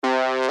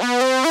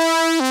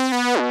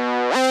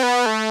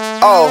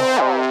Oh.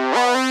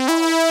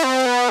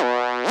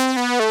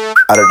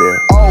 Out of there.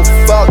 Oh,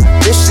 fuck,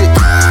 this shit.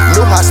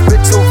 New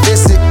hospital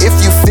visit. If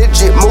you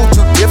fidget, move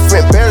too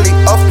different. Barely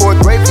up for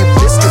gravy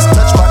biscuits.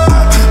 Touch my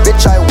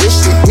bitch, I wish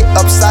it. Hit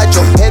upside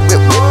your head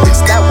with whippets.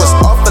 That was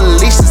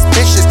awfully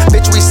suspicious.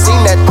 Bitch, we seen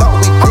that, thought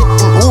we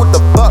didn't. Who the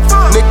fuck?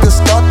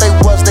 Niggas thought they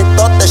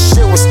thought that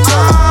shit was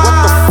tough. What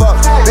the fuck?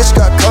 Bitch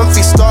got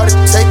comfy, started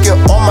taking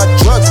all my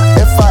drugs.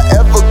 If I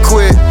ever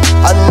quit,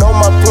 I know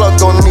my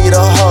plug gon' need a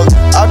hug.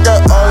 I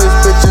got all these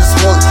bitches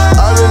hooked.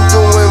 I been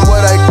doing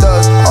what I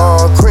does.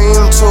 Cream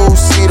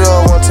two-seater,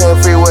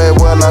 110 freeway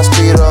when I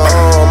speed up.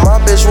 My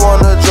bitch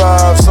wanna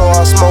drive, so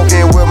I smoke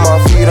it with my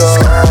feet up.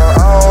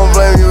 I don't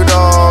blame you,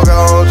 dog.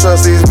 I don't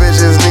trust these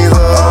bitches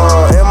neither.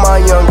 In my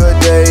younger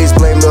days,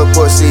 blame the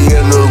pussy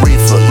and the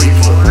reefer.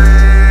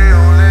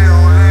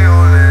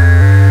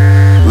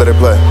 Let it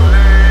play.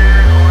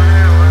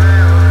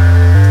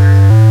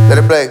 Let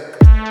it play.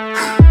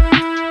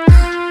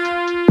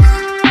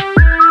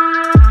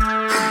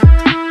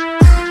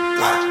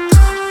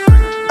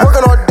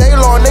 Working all day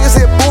long, niggas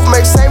hit booth,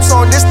 make same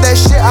song. This that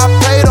shit I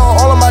played on.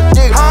 All of my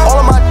dick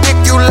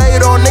you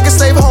laid on.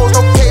 Niggas save hoes, no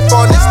cape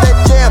on. This that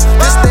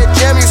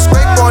jam you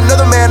scrape on.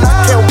 Another man I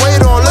can't wait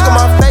on. Look at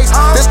my face.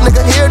 This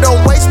nigga here don't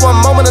waste one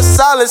moment of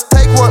silence.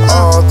 Take one.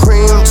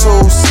 Cream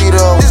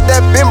two-seater. This that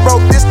been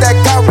broke, this that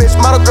got rich.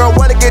 Model girl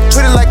wanna get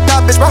treated like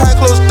that bitch. Behind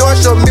closed doors,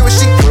 show me what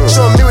she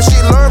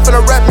learned from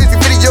the rap music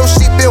video.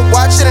 She been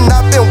watching and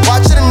I've been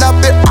watching and I've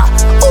been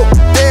ooh,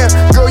 damn,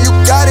 girl you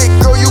got it,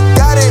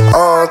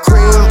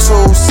 cream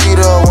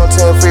two-seater,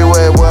 110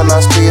 freeway when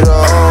I speed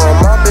up.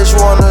 My bitch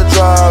wanna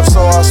drive,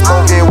 so I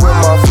smoke it with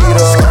my feet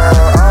up.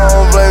 I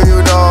don't blame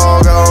you,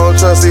 dog. I don't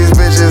trust these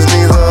bitches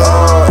neither.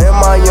 In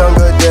my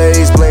younger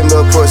days, blame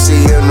the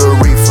pussy and the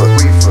reefer.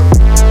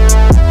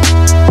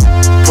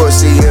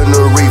 Pussy and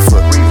the reefer.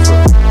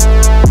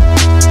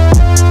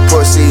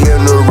 Pussy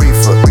and the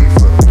reefer.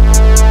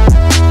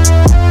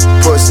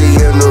 Pussy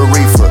and the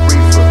reefer.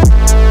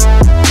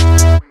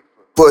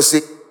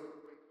 Pussy.